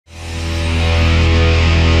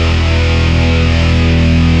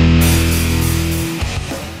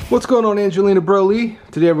What's going on, Angelina Broly?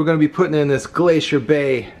 Today we're going to be putting in this Glacier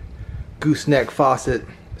Bay gooseneck faucet.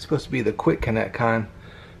 It's supposed to be the quick connect kind.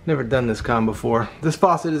 Never done this kind before. This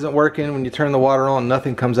faucet isn't working. When you turn the water on,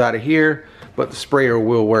 nothing comes out of here, but the sprayer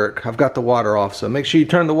will work. I've got the water off, so make sure you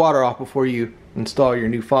turn the water off before you install your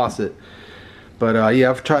new faucet. But yeah,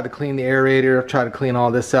 I've tried to clean the aerator. I've tried to clean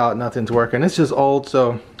all this out. Nothing's working. It's just old,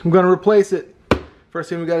 so I'm going to replace it. First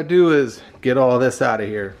thing we got to do is get all this out of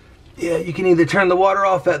here. Yeah, you can either turn the water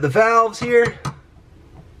off at the valves here,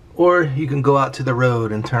 or you can go out to the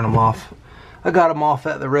road and turn them off. I got them off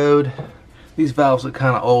at the road. These valves are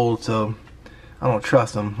kind of old, so I don't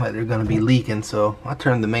trust them, like they're going to be leaking, so I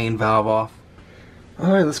turned the main valve off.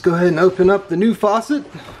 Alright, let's go ahead and open up the new faucet.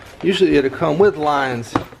 Usually it'll come with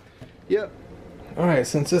lines. Yep. Alright,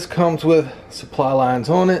 since this comes with supply lines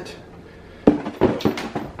on it,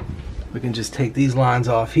 we can just take these lines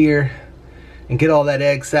off here and get all that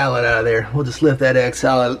egg salad out of there. We'll just lift that egg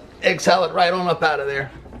salad right on up out of there.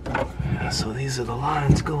 Yeah, so these are the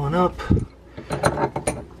lines going up.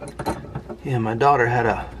 Yeah, my daughter had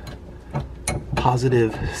a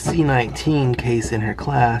positive C19 case in her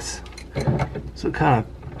class, so it kind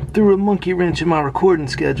of threw a monkey wrench in my recording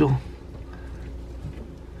schedule.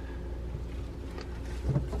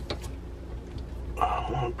 I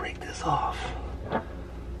want to break this off.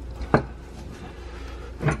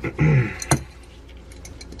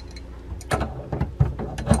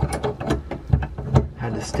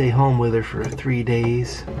 Had to stay home with her for 3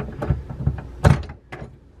 days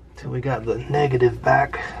till we got the negative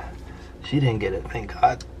back. She didn't get it, thank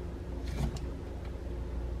God.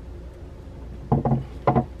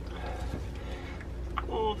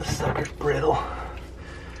 Oh, the sucker's brittle.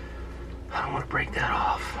 I don't want to break that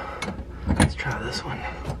off. Let's try this one.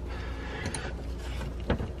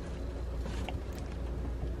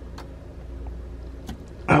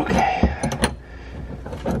 Okay.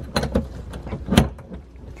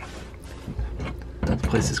 This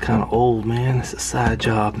place is kind of old, man. It's a side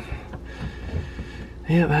job.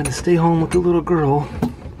 Yeah, I had to stay home with the little girl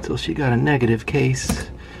until she got a negative case,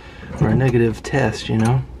 or a negative test, you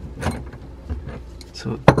know.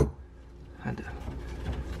 So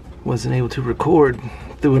wasn't able to record.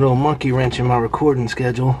 Threw a little monkey wrench in my recording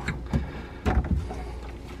schedule.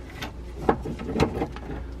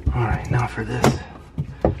 Alright, now for this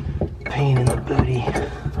pain in the booty.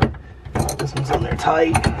 This one's on there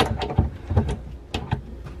tight.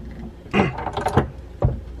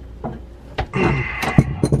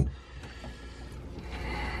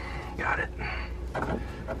 Got it.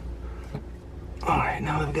 Alright,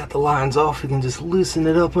 now that we've got the lines off, we can just loosen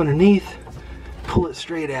it up underneath, pull it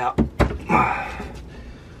straight out.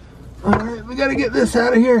 Alright, we gotta get this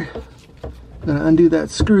out of here. Gonna undo that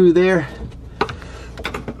screw there.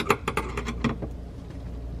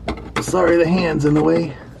 Sorry, the hand's in the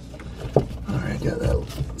way. Alright, got that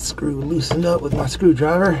screw loosened up with my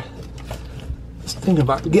screwdriver. I was thinking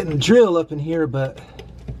about getting a drill up in here, but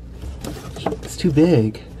it's too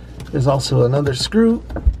big. There's also another screw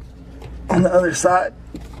on the other side.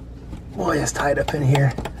 Boy, it's tight up in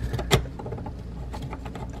here.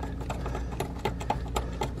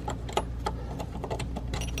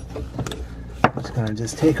 I'm just gonna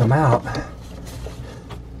take them out.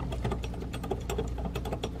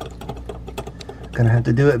 Gonna have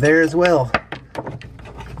to do it there as well.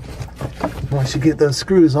 Once you get those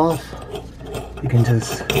screws off, you can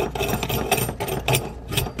just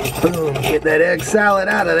boom, get that egg salad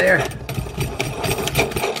out of there.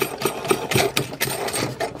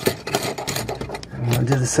 I'm gonna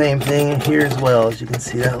do the same thing here as well. As you can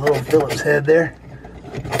see that little Phillips head there.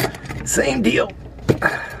 Same deal.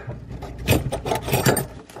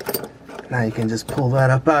 Now you can just pull that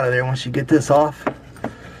up out of there once you get this off.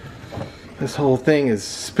 This whole thing is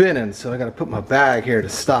spinning, so I gotta put my bag here to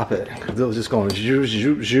stop it, because it was just going zoop,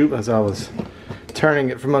 zoop, zoop as I was turning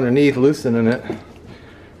it from underneath, loosening it,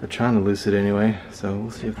 or trying to loosen it anyway. So we'll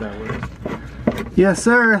see if that works. Yes,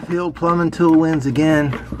 sir. The old plumbing tool wins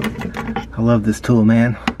again. I love this tool,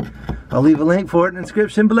 man. I'll leave a link for it in the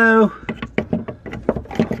description below.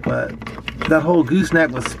 But that whole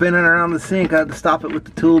gooseneck was spinning around the sink. I had to stop it with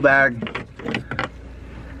the tool bag.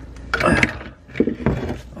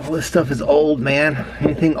 All this stuff is old, man.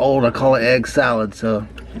 Anything old, I call it egg salad. So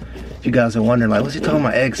if you guys are wondering, like, what's he talking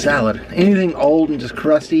about, egg salad? Anything old and just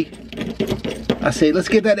crusty, I say, let's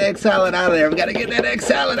get that egg salad out of there. We gotta get that egg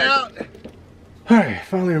salad out. Alright,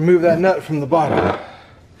 finally remove that nut from the bottom.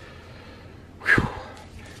 Whew.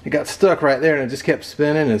 It got stuck right there and it just kept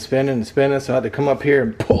spinning and spinning and spinning, so I had to come up here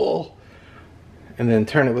and pull and then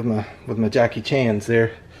turn it with my Jackie Chan's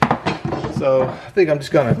there. So I think I'm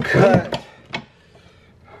just gonna cut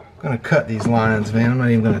gonna cut these lines, man. I'm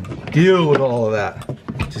not even gonna deal with all of that.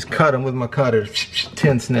 Just cut them with my cutter,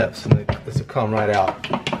 10 snips, and this will come right out.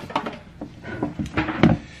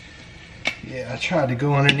 Yeah, I tried to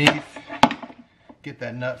go underneath, get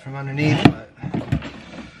that nut from underneath, but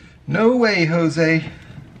no way, Jose.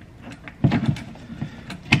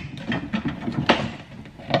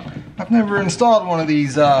 I've never installed one of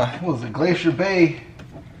these, what was it, Glacier Bay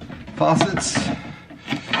faucets.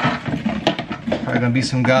 Probably gonna be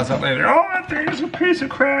some guys out there, oh, that thing is a piece of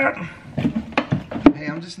crap. Hey,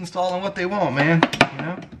 I'm just installing what they want, man, you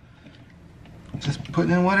know? Just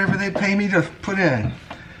putting in whatever they pay me to put in.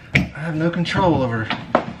 I have no control over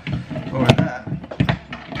that.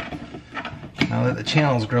 Now that the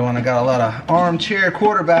channel's growing, I got a lot of armchair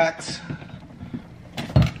quarterbacks.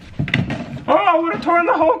 Oh, I would have torn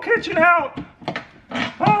the whole kitchen out.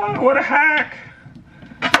 Oh, what a hack.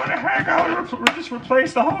 What a hack. I would have just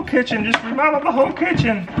replaced the whole kitchen, just remodeled the whole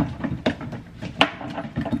kitchen.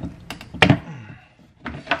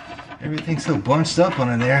 Everything's so bunched up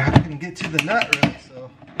under there, I couldn't get to the nut really,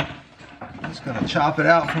 so I'm just gonna chop it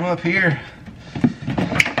out from up here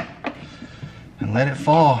and let it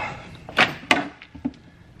fall.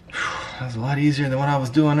 That was a lot easier than what I was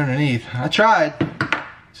doing underneath. I tried,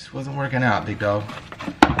 just wasn't working out, big dog.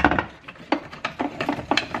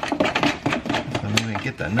 Let me even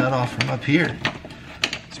get that nut off from up here.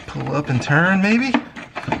 Just pull up and turn, maybe.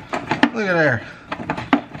 Look at there.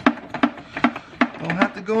 Don't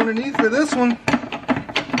have to go underneath for this one.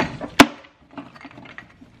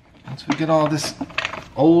 Once we get all this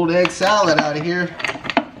old egg salad out of here,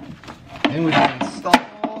 then we can install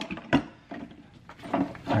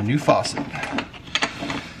our new faucet.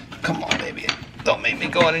 Come on, baby. Don't make me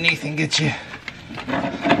go underneath and get you.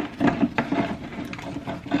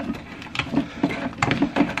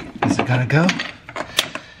 Is it gonna go?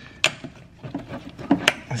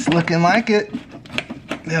 It's looking like it.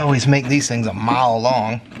 They always make these things a mile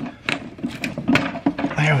long.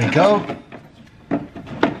 There we go.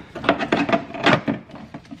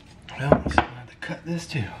 Well, so I have to cut this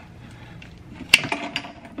too.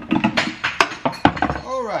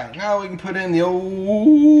 Alright, now we can put in the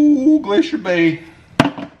old Glacier Bay.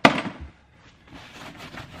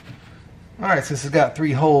 Alright, since it's got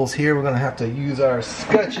 3 holes here, we're going to have to use our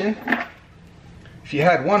scutcheon. If you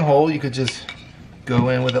had 1 hole, you could just go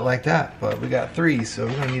in with it like that, but we got 3, so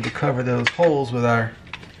we're going to need to cover those holes with our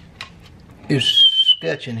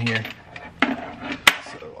scutcheon here.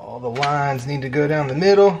 So all the lines need to go down the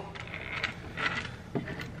middle.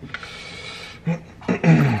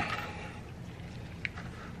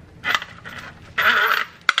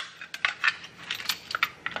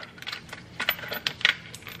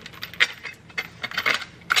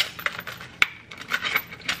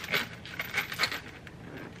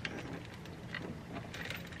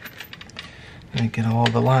 Get all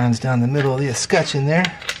the lines down the middle of the escutcheon there,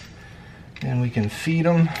 and we can feed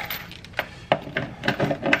them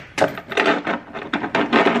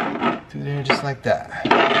through there just like that.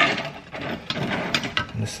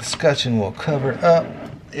 And this escutcheon will cover up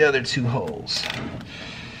the other 2 holes.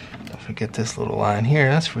 Don't forget this little line here,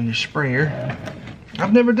 that's for your sprayer.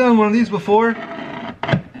 I've never done one of these before.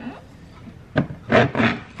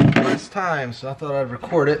 First time, so I thought I'd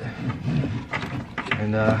record it.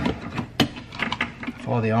 And if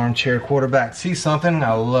all the armchair quarterbacks see something,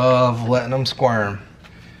 I love letting them squirm,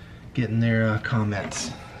 getting their comments.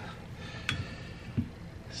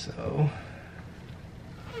 So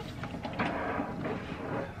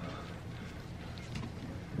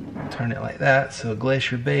turn it like that, so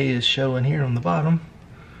Glacier Bay is showing here on the bottom.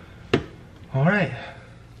 Alright,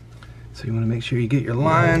 so you want to make sure you get your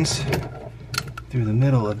lines through the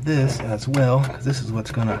middle of this as well, because this is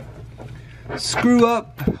what's going to screw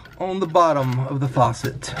up on the bottom of the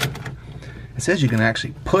faucet. It says you can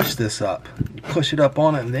actually push this up. You push it up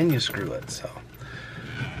on it and then you screw it. So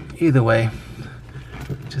either way,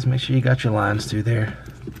 just make sure you got your lines through there.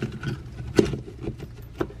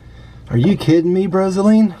 Are you kidding me,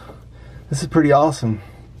 Brosaline? This is pretty awesome.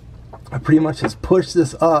 I pretty much just pushed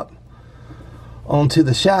this up onto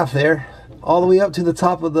the shaft there, all the way up to the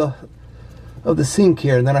top of the sink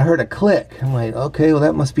here, and then I heard a click. I'm like, okay, well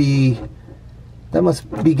that must be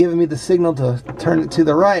giving me the signal to turn it to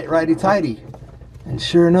the right, righty-tighty. And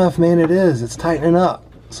sure enough, man, it is. It's tightening up.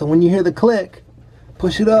 So when you hear the click,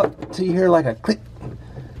 push it up till you hear like a click.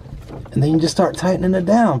 And then you just start tightening it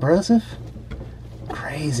down, Broseph.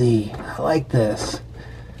 Crazy. I like this.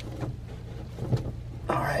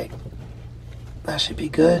 Alright. That should be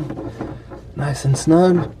good. Nice and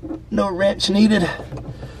snug. No wrench needed.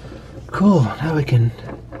 Cool. Now we can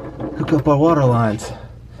hook up our water lines.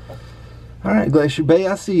 Alright, Glacier Bay,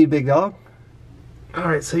 I see you, big dog.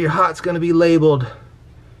 Alright, so your hot's gonna be labeled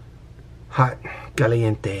hot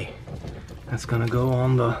caliente. That's gonna go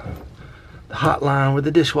on the hot line where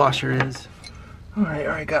the dishwasher is.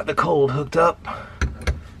 Alright, got the cold hooked up.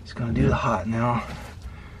 Just gonna do the hot now.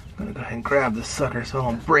 I'm gonna go ahead and grab this sucker so I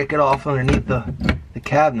don't break it off underneath the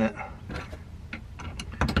cabinet.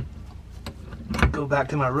 Go back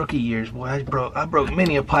to my rookie years, boy. I broke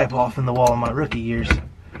many a pipe off in the wall in my rookie years.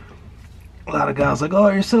 A lot of guys like, oh,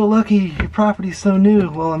 you're so lucky, your property's so new.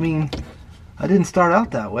 Well, I mean, I didn't start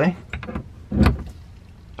out that way.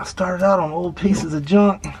 I started out on old pieces of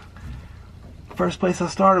junk. First place I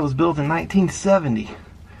started was built in 1970.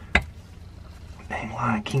 Dang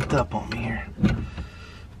line kinked up on me here.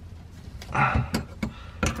 I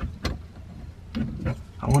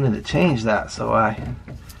wanted to change that, so I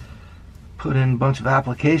put in a bunch of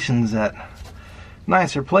applications at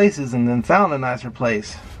nicer places and then found a nicer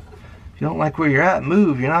place. If you don't like where you're at,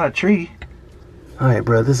 move. You're not a tree. Alright,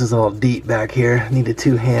 bro, this is all deep back here. Needed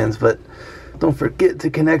 2 hands, but don't forget to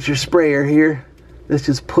connect your sprayer here. This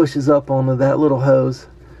just pushes up onto that little hose.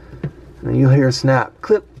 And then you'll hear a snap.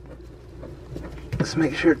 Clip. Just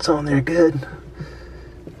make sure it's on there good.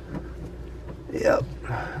 Yep.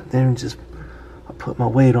 Then just I'll put my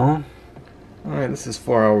weight on. Alright, this is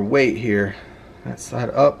for our weight here. That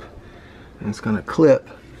side up. And it's gonna clip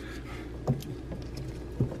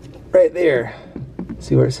right there.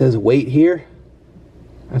 See where it says weight here?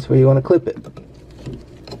 That's where you want to clip it.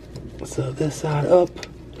 So this side up,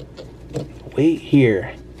 weight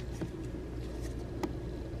here.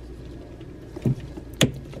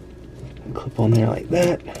 Clip on there like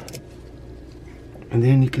that. And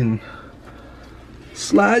then you can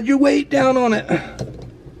slide your weight down on it.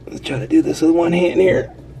 Let's try to do this with one hand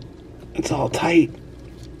here. It's all tight.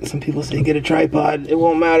 Some people say get a tripod. It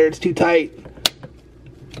won't matter, it's too tight.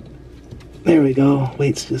 There we go.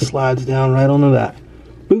 Weight just slides down right onto that.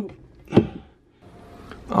 Boop.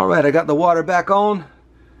 Alright, I got the water back on.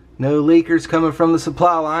 No leakers coming from the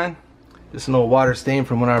supply line. Just an old water stain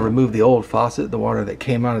from when I removed the old faucet, the water that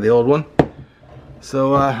came out of the old one.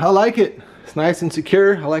 So I like it. It's nice and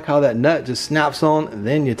secure. I like how that nut just snaps on and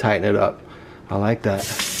then you tighten it up. I like that.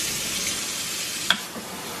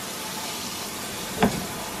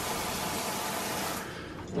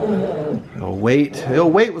 The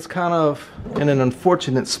weight was kind of in an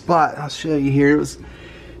unfortunate spot. I'll show you here. It was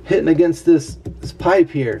hitting against this pipe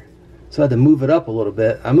here, so I had to move it up a little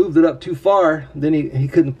bit. I moved it up too far, then he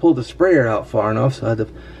couldn't pull the sprayer out far enough, so I had to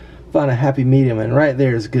find a happy medium, and right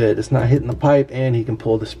there is good. It's not hitting the pipe and he can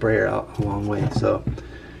pull the sprayer out a long way. So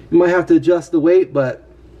you might have to adjust the weight, but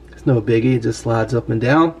it's no biggie. It just slides up and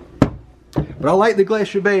down. But I like the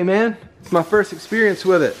Glacier Bay, man. It's my first experience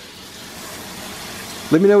with it.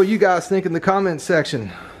 Let me know what you guys think in the comments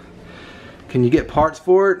section. Can you get parts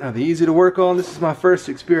for it? Are they easy to work on? This is my first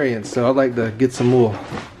experience, so I'd like to get some more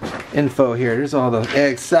info here. There's all the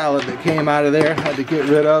egg salad that came out of there. I had to get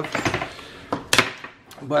rid of.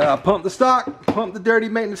 But I pumped the stock, pumped the dirty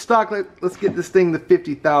maintenance stock. Let's get this thing to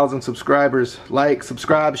 50,000 subscribers. Like,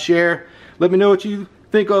 subscribe, share. Let me know what you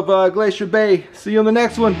think of Glacier Bay. See you on the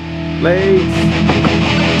next one. Later.